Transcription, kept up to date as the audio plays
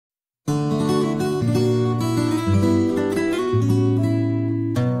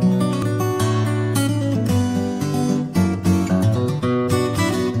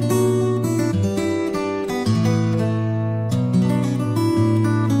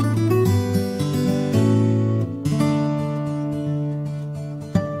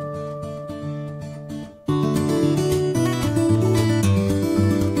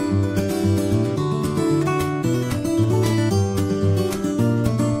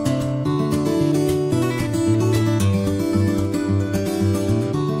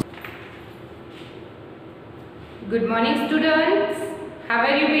morning students. How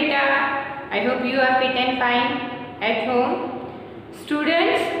are you beta? I hope you are fit and fine at home.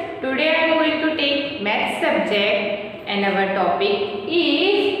 Students, today I am going to take math subject and our topic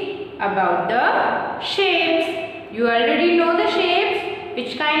is about the shapes. You already know the shapes.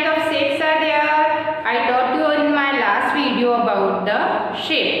 Which kind of shapes are there? I taught you in my last video about the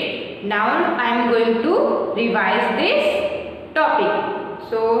shape. Now I am going to revise this topic.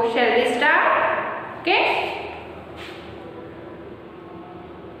 So shall we start? Okay.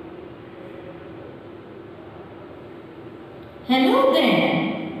 Hello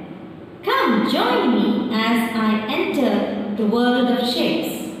there. Come join me as I enter the world of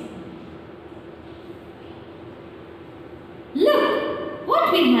shapes. Look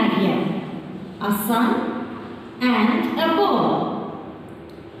what we have here. A sun and a ball.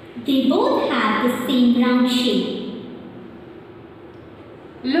 They both have the same round shape.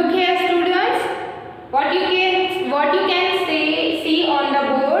 Look here students. What you can see on the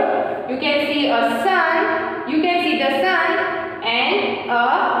board. You can see a sun. You can see the sun and a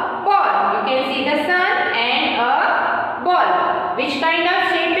ball. You can see the sun and a ball. Which kind of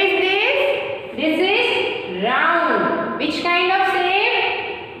shape is this? This is round. Which kind of shape?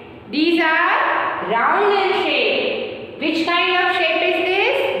 These are round in shape. Which kind of shape is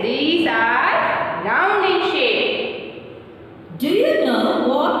this? These are round in shape. Do you know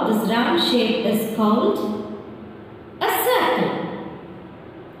what this round shape is called? A circle.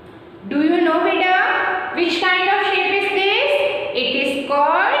 Do you know beta? Which kind of shape is this? It is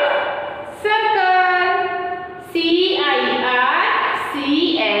called circle. C-I-R-C-L-E.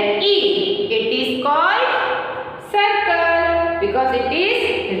 It is called circle because it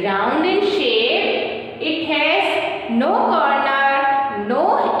is round in shape. It has no corner, no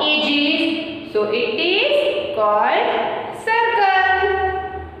edges. So it is called circle.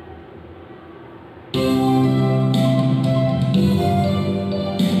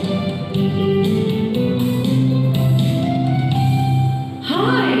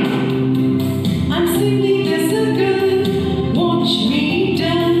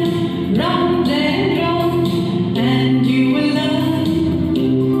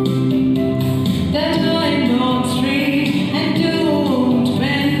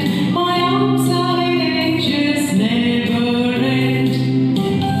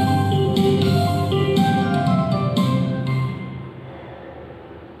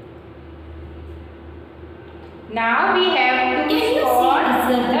 Now we have to spot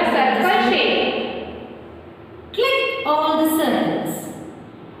the circle shape. Click all the circles.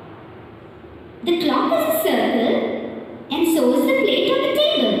 The clock is a circle and so is the plate on the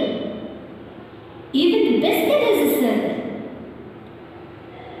table. Even the biscuit is a circle.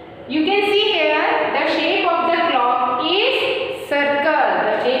 You can see here the shape of the clock is circle.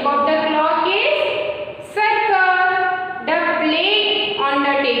 The shape of the clock is circle. The plate on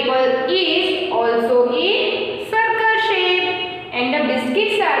the table is also in and the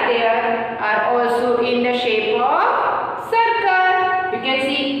biscuits are also in the shape of circle. You can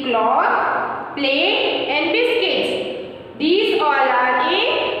see clock, plate and biscuits. These all are in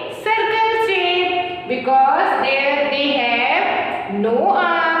circle shape because they have no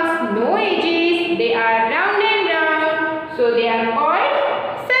arms, no edges. They are round and round. So they are called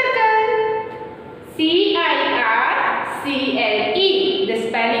circle. C-I-R-C-L-E. The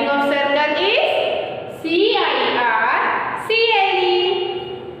spelling of circle is C-I-R-C-L-E.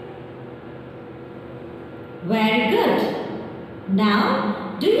 Very good.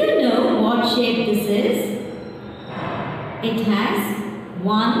 Now, do you know what shape this is? It has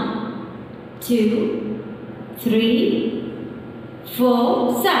 1, 2, 3,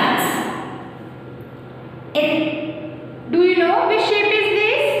 4 sides. Do you know which shape is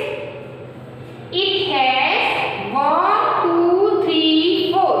this? It has 1, 2,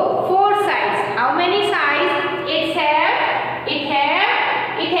 3, 4. 4 sides. How many sides it has? It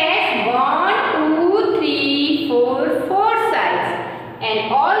has 1, 2, 3, 4. 4 sides. And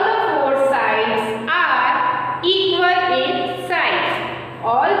all the 4 sides are equal in size.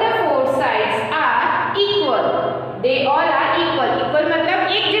 All the 4 sides are equal. They all are equal. Equal मतलब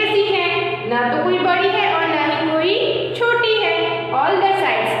एक जैसी है. ना तो कोई बड़ी है और ना ही कोई छोटी है. All the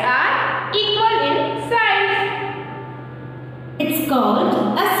sides are equal in size. It's called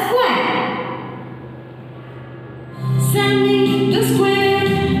a square. Sammy the square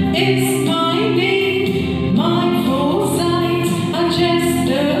is my name. My 4 sides are just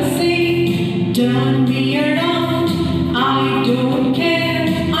the same. Turn me around, I don't care.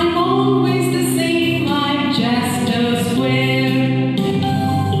 I'm always the same. I'm just a square.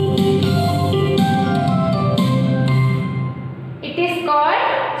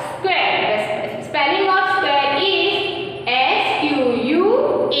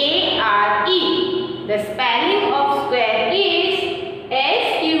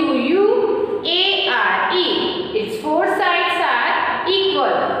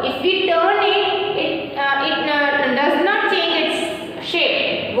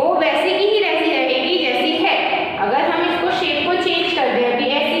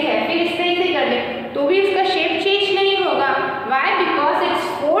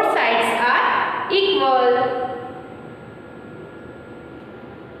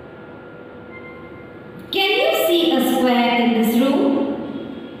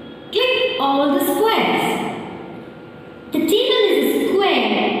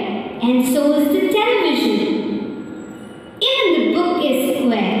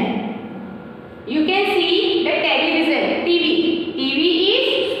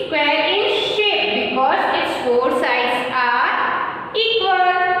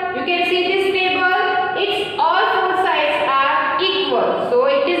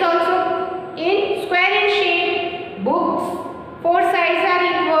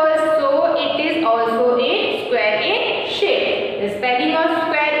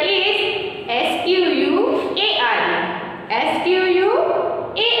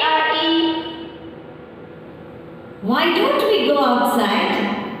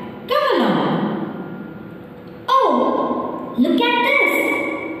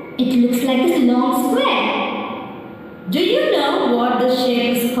 It looks like a long square. Do you know what the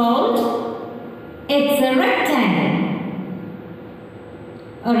shape is called? It's a rectangle.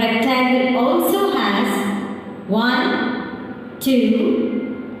 A rectangle also has 1,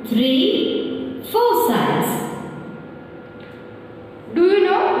 2, 3, 4 sides. Do you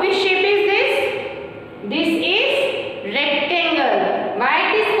know which shape is this? This is rectangle. Why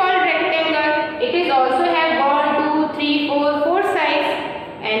it is called rectangle? It is also have 1, 2, 3, 4 sides,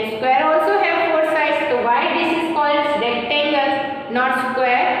 and square also have 4 sides. So why this is called rectangle, not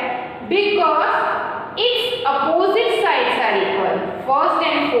square? Because its opposite sides are equal. First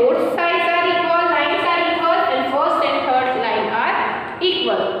and fourth sides are equal, lines are equal, and first and third line are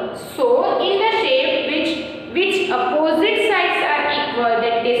equal. So in the shape which opposite sides are equal,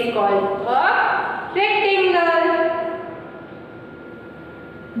 that is called a rectangle.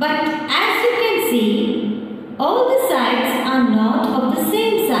 But as you can see, all the sides are not of the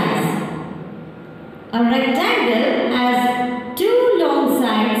same size. A rectangle has 2 long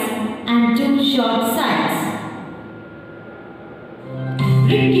sides and 2 short sides.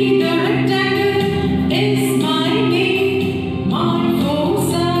 Ricky the rectangle is my name. My 4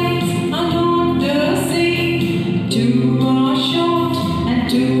 sides are not the same. 2 are short and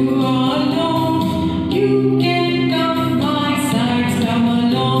 2 are long. You can count my sides, come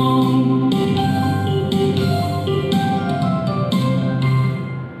along.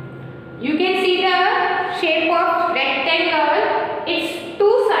 You can see the shape of rectangle. Its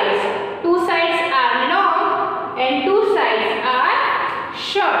 2 sides. 2 sides are long and 2 sides are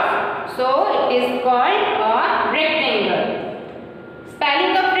short. So it is called a rectangle.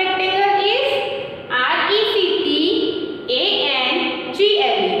 Spelling of rectangle is R-E-C-T-A-N-G-L-E.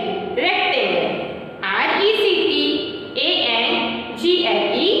 Rectangle. R-E-C-T-A-N-G-L-E.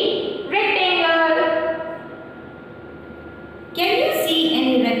 Rectangle. Can you see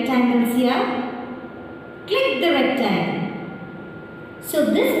any rectangles here? Click the rectangle. So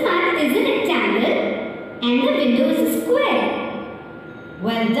this part is a rectangle and the window is a square.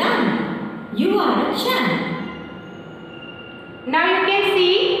 Well done. You are a champ. Now you can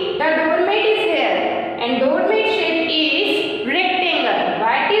see the doormat is here, and doormat shape is rectangle.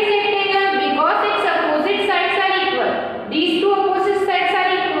 Why it is rectangle? Because its opposite sides are equal. These 2 opposite sides are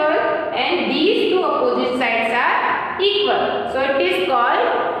equal and these 2 opposite sides are equal. So it is called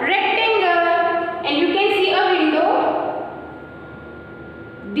rectangle. And you can see a window.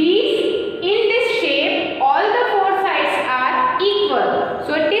 In this shape, all the 4 sides are equal.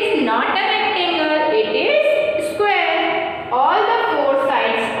 So it is not a rectangle, it is square. All the 4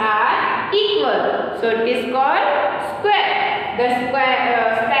 sides are equal. So it is called square. The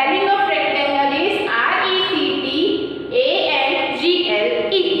spelling of rectangle is R-E-C-T-A-N-G-L-E.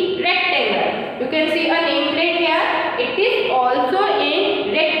 Rectangle. You can see a nameplate here. It is also in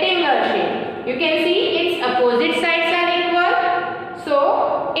rectangle shape. You can see its opposite sides are equal. So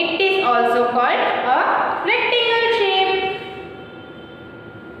it is also called a rectangle shape.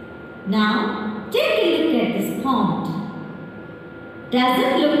 Now take a look at this pond. Does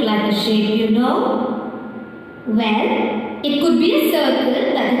it look like a shape you know? Well, it could be a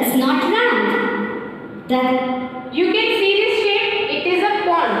circle but it's not round. You can see this shape. It is a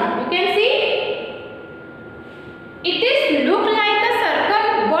pond. You can see. It is look like a circle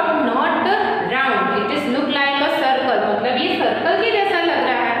but not round. It is look like a circle. मतलब ये circle के जैसा लग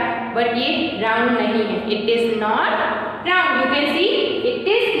रहा है, but ये round नहीं है. It is not round. You can see. It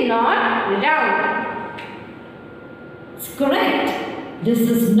is not round. It's correct. This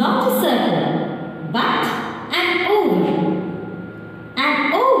is not a circle, but an oval. An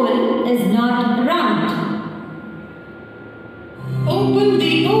oval is not round. Open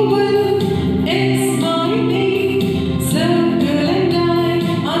the oval, it's my name. Circle and I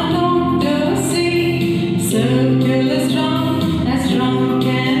are not the same. Circle as round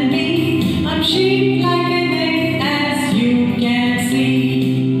can be. I'm shaped like an egg, as you can see.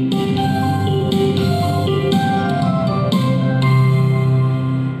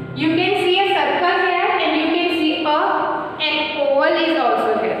 You can see a circle here and you can see an oval is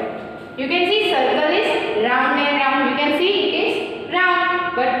also here. You can see circle is round and round. You can see it is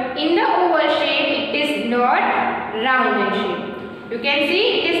round. But in the oval shape, it is not round in shape. You can see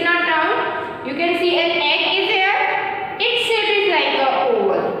it is not round. You can see an egg is here. Its shape is like a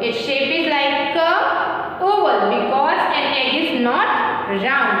oval. Its shape is like a oval because an egg is not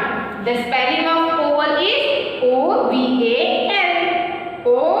round. The spelling of oval is O-V-A-L.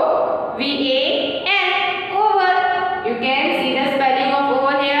 O-V-A-L. Oval. You can see the spelling of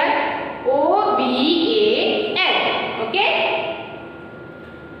oval here. O-V-A-L. Okay.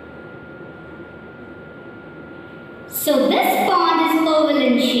 So this pond is oval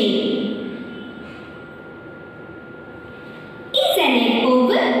in shape. Is an egg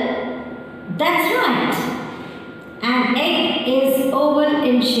oval? That's right. An egg is oval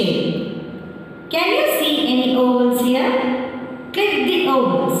in shape. Can you see any ovals here? Click the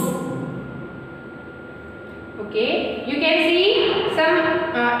ovals. Okay, you can see some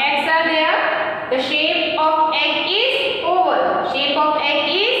eggs are there. The shape of egg is oval. Shape of egg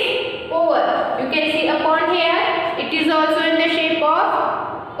is oval. You can see a pond here. It is also in the shape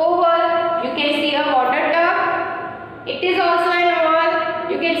of oval. You can see a water tub. It is also an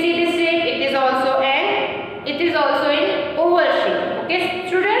oval. You can see this shape. It is also in oval shape. Okay,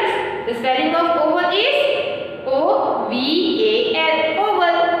 students. The spelling of oval is O-V-A-L.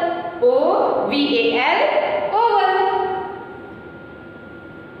 Oval. O-V-A-L.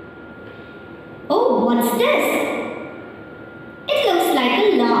 Oh, what's this? It looks like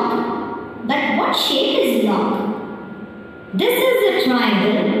a log. But what shape is log? This is a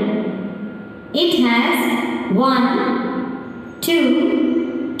triangle. It has 1,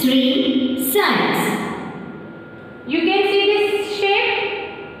 2, 3 sides. You can see this shape.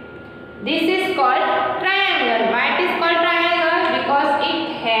 This is called triangle. Why it is called triangle? Because it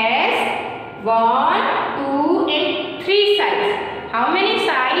has 1, 2 and 3 sides. How many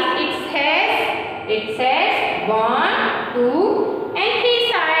sides it has? It says 1, 2 and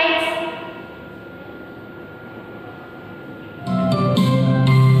 3 sides.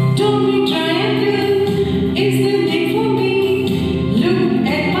 Don't be triangle is the name for me. Look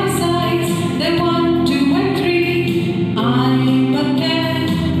at my sides, they're 1, 2 and 3. I'm a cat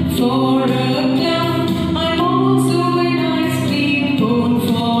for a clown. I'm also an ice cream cone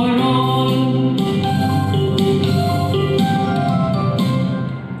for all.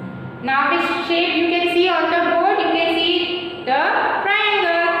 Now this shape you can see on the board. You can see the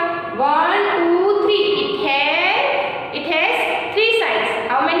triangle. 1, 2, 3. It has 3 sides.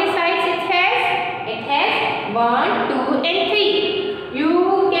 How many sides it has? It has 1, 2 and 3. You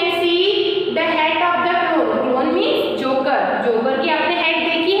can see the head of the clone. Clone means joker. Joker की आपने head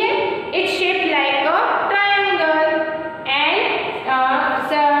देखी है? It's shaped like a triangle. And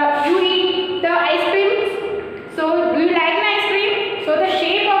so you eat the ice cream. So do you like the ice cream? So the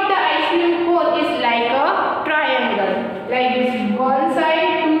shape of the ice cream cone is like a triangle. Like this, 1 side,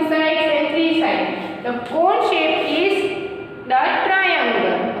 2 sides and 3 sides. The cone shape is the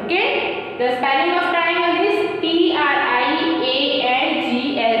triangle. Okay? The spelling of triangle is T-R-I-A-N-G-L-E.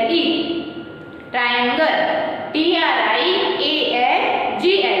 Triangle. T-R-I-A-N-G-L-E.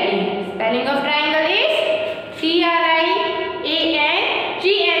 Spelling of triangle is T-R-I-A-N-G-L-E.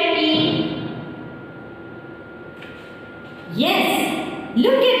 Yes,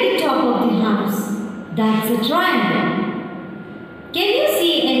 look at the top of the house. That's a triangle. Can you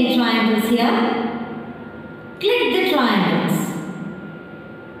see any triangles here? Click the triangles.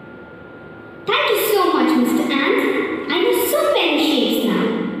 Thank you so much, Mr. Ant. I know so many shapes now.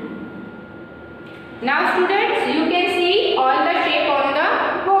 Now students, you can see all the shape on the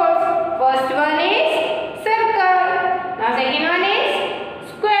boards. First one is circle. Now second one is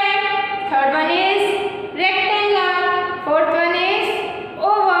square. Third one is rectangle. Fourth one is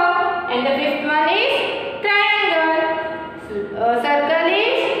oval. And the fifth one is triangle. Circle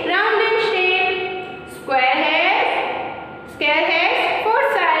is round in shape. Square has 4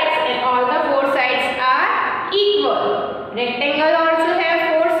 sides and all the 4 sides are equal. Rectangle also have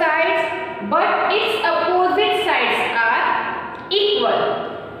 4 sides but its opposite sides are equal.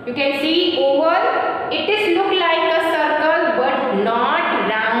 You can see oval. It is look like a circle but not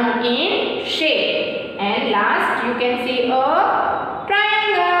round in shape. And last you can see a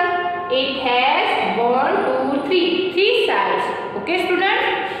triangle. It has 1, 2, 3 sides. Okay students?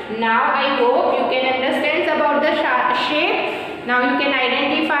 Now I hope you can understand about the shape. Now you can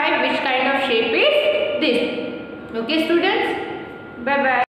identify which kind of shape is this. Okay students? Bye bye.